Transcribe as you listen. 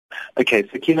Okay,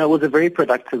 so Kina, it was a very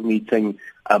productive meeting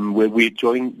where we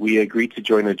agreed to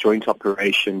join a joint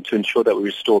operation to ensure that we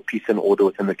restore peace and order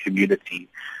within the community.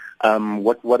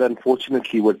 What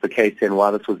unfortunately was the case and why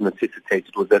this was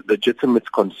necessitated was that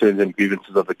legitimate concerns and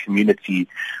grievances of the community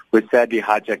were sadly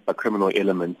hijacked by criminal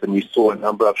elements, and we saw a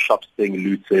number of shops being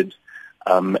looted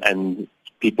and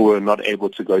people were not able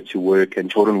to go to work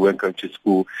and children weren't going to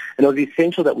school. And it was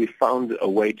essential that we found a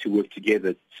way to work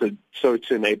together so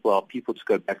to enable our people to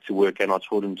go back to work and our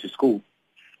children to school.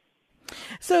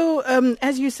 So,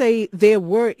 as you say, there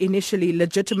were initially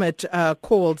legitimate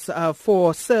calls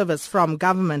for service from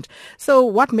government. So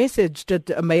what message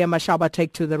did Mayor Mashaba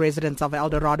take to the residents of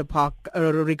Eldorado Park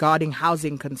regarding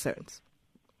housing concerns?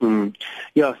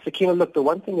 Yeah, Sakina, look, the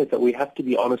one thing is that we have to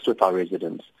be honest with our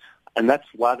residents. And that's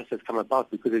why this has come about,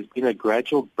 because there's been a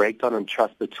gradual breakdown in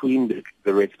trust between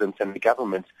the residents and the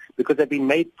government, because they've been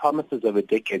made promises over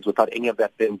decades without any of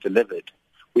that being delivered.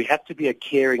 We have to be a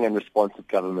caring and responsive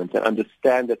government and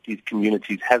understand that these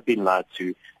communities have been lied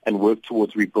to and work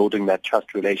towards rebuilding that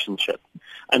trust relationship.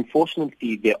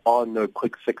 Unfortunately, there are no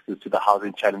quick fixes to the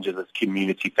housing challenges this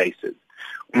community faces.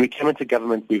 When we came into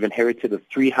government, we've inherited a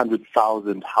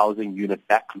 300,000 housing unit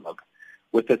backlog,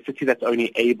 with a city that's only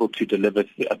able to deliver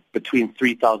between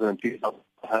 3,000 and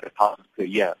 3,500 houses per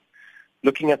year.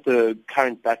 Looking at the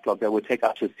current backlog, that would take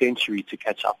up to a century to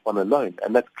catch up on alone,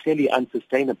 and that's clearly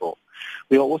unsustainable.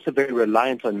 We are also very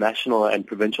reliant on national and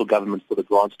provincial governments for the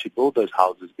grants to build those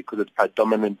houses because it's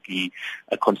predominantly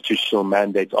a constitutional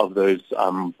mandate of those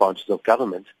branches of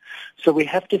government. So we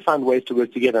have to find ways to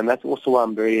work together, and that's also why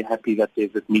I'm very happy that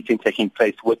there's this meeting taking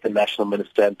place with the national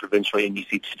minister and provincial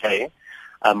NEC today,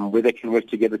 where they can work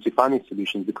together to find these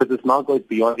solutions, because this now goes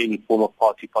beyond any form of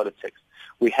party politics.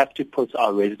 We have to put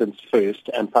our residents first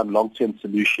and find long-term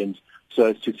solutions so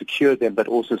as to secure them, but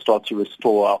also start to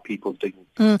restore our people's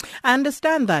dignity. I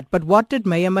understand that, but what did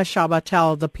Mayor Mashaba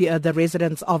tell the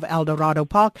residents of Eldorado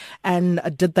Park, and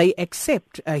did they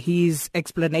accept his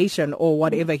explanation or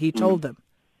whatever he told them?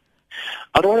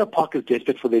 Eldorado Park is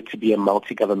desperate for there to be a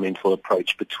multi-governmental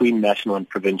approach between national and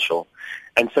provincial.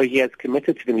 And so he has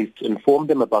committed to them, he's informed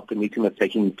them about the meeting that's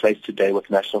taking place today with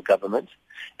national government,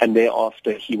 and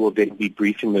thereafter he will then be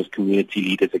briefing those community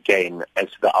leaders again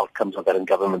as to the outcomes of that, and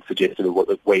government suggested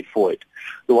a way forward.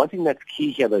 The one thing that's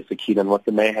key here, though, Sakina, and what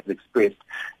the Mayor has expressed,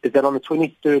 is that on the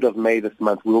 23rd of May this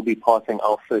month, we will be passing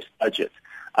our first budget.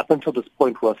 Up until this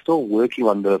point, we are still working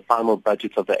on the final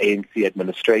budget of the ANC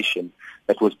administration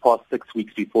that was passed 6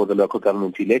 weeks before the local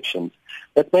government elections.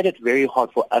 That's made it very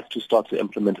hard for us to start to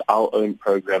implement our own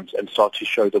programs and start to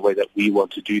show the way that we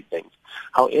want to do things.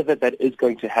 However, that is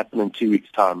going to happen in 2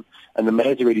 weeks' time, and the Mayor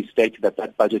has already stated that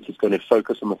that budget is going to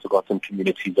focus on the forgotten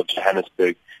communities of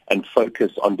Johannesburg and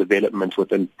focus on development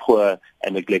within poor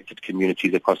and neglected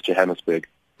communities across Johannesburg.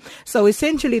 So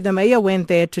essentially the Mayor went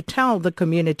there to tell the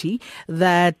community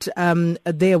that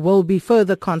there will be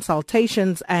further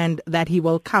consultations and that he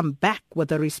will come back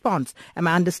with a response. Am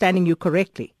I understanding you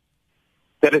correctly?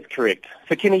 That is correct.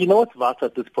 So, Kenny, you know what's vital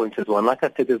at this point as well? And like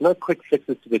I said, there's no quick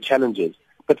fixes to the challenges.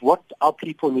 But what our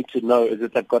people need to know is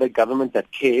that they've got a government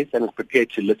that cares and is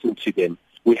prepared to listen to them.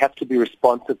 We have to be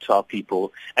responsive to our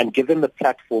people and give them the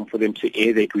platform for them to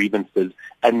air their grievances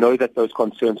and know that those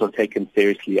concerns are taken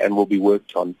seriously and will be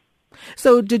worked on.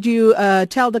 So did you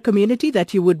tell the community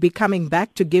that you would be coming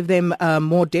back to give them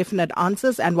more definite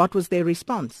answers, and what was their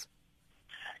response?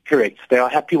 Correct. They are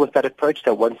happy with that approach,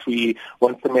 that once the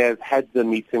Mayor has had the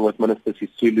meeting with Minister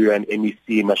Sisulu and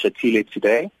MEC Mashatile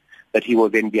today, that he will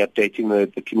then be updating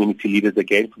the community leaders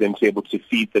again for them to be able to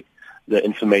feed the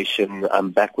information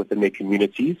back within their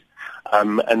communities,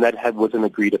 and that was an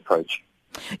agreed approach.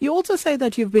 You also say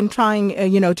that you've been trying,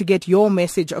 to get your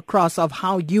message across of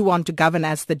how you want to govern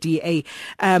as the DA.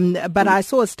 But I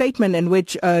saw a statement in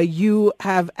which you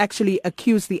have actually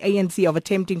accused the ANC of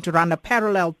attempting to run a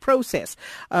parallel process.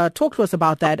 Talk to us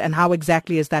about that, and how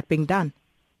exactly is that being done?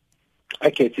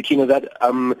 Okay, Sakina, that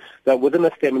wasn't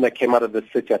a statement that came out of the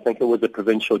city. I think it was the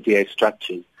provincial DA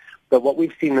structures. But what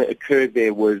we've seen occur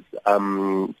there was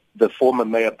the former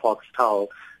Mayor Parks Tau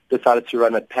decided to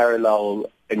run a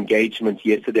parallel engagement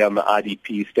yesterday on the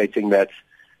IDP, stating that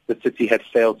the city had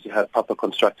failed to have proper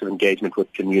constructive engagement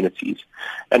with communities.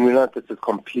 And we know that this is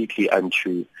completely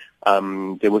untrue.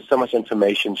 There was so much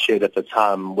information shared at the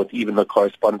time, with even the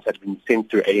correspondence that had been sent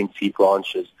through ANC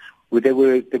branches, where there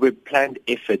were planned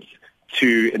efforts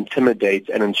to intimidate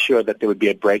and ensure that there would be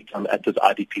a breakdown at this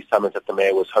IDP summit that the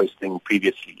Mayor was hosting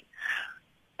previously.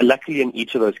 Luckily, in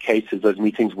each of those cases, those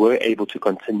meetings were able to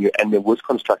continue, and there was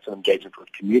constructive engagement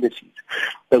with communities.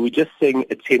 But we're just seeing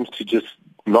attempts to just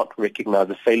not recognize,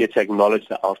 the failure to acknowledge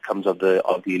the outcomes of the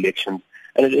elections,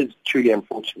 And it is truly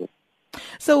unfortunate.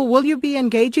 So will you be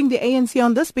engaging the ANC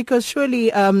on this? Because surely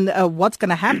what's going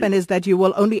to happen is that you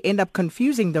will only end up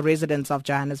confusing the residents of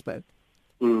Johannesburg.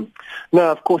 No,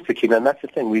 of course, Sakina, and that's the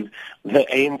thing. The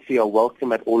ANC are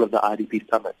welcome at all of the IDP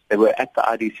summits. They were at the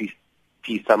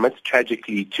IDP summits,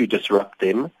 tragically, to disrupt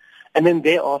them. And then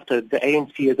thereafter, the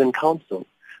ANC is in council.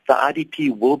 The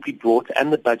IDP will be brought,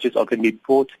 and the budgets are going to be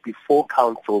brought before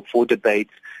council for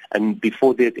debates and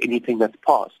before there's anything that's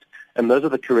passed. And those are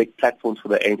the correct platforms for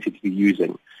the ANC to be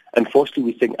using. Unfortunately,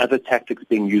 we're seeing other tactics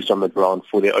being used on the ground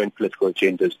for their own political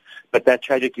agendas, but that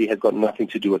tragically has got nothing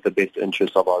to do with the best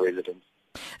interests of our residents.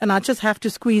 And I just have to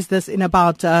squeeze this in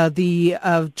about the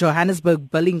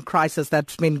Johannesburg billing crisis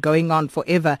that's been going on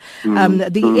forever. The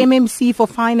MMC for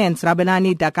Finance,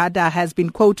 Rabelani Dakada, has been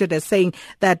quoted as saying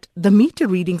that the meter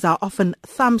readings are often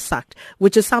thumb-sucked,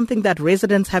 which is something that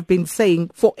residents have been saying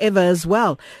forever as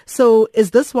well. So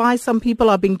is this why some people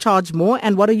are being charged more,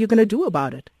 and what are you going to do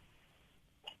about it?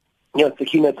 Yeah,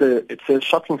 Sakina, it's a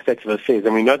shocking state of affairs,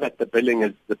 and we know that the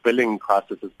billing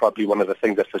crisis is probably one of the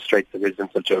things that frustrates the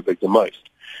residents of Joburg the most.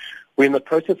 We're in the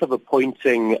process of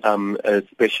appointing a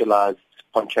specialized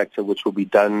contractor, which will be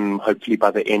done hopefully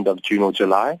by the end of June or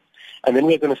July, and then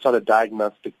we're going to start a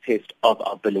diagnostic test of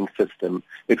our billing system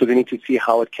because we need to see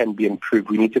how it can be improved.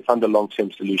 We need to find the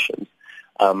long-term solutions.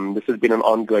 This has been an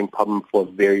ongoing problem for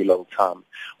a very long time.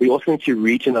 We also need to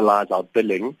regionalize our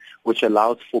billing, which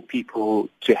allows for people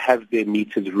to have their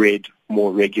meters read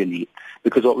more regularly.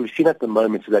 Because what we've seen at the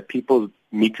moment is that people's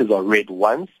meters are read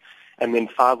once, and then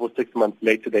 5 or 6 months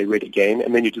later they read again,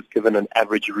 and then you're just given an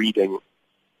average reading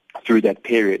through that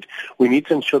period. We need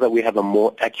to ensure that we have a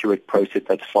more accurate process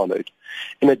that's followed.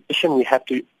 In addition, we have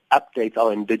to update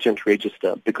our indigent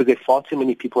register because there are far too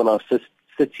many people in our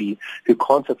city who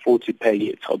can't afford to pay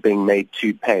yet are being made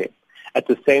to pay. At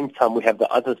the same time, we have the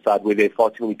other side where there are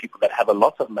far too many people that have a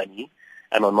lot of money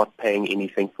and are not paying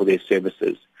anything for their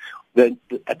services.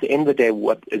 At the end of the day,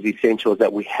 what is essential is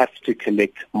that we have to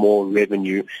collect more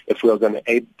revenue if we are going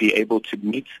to be able to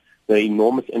meet the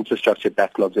enormous infrastructure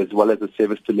backlogs as well as the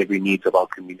service delivery needs of our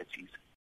communities.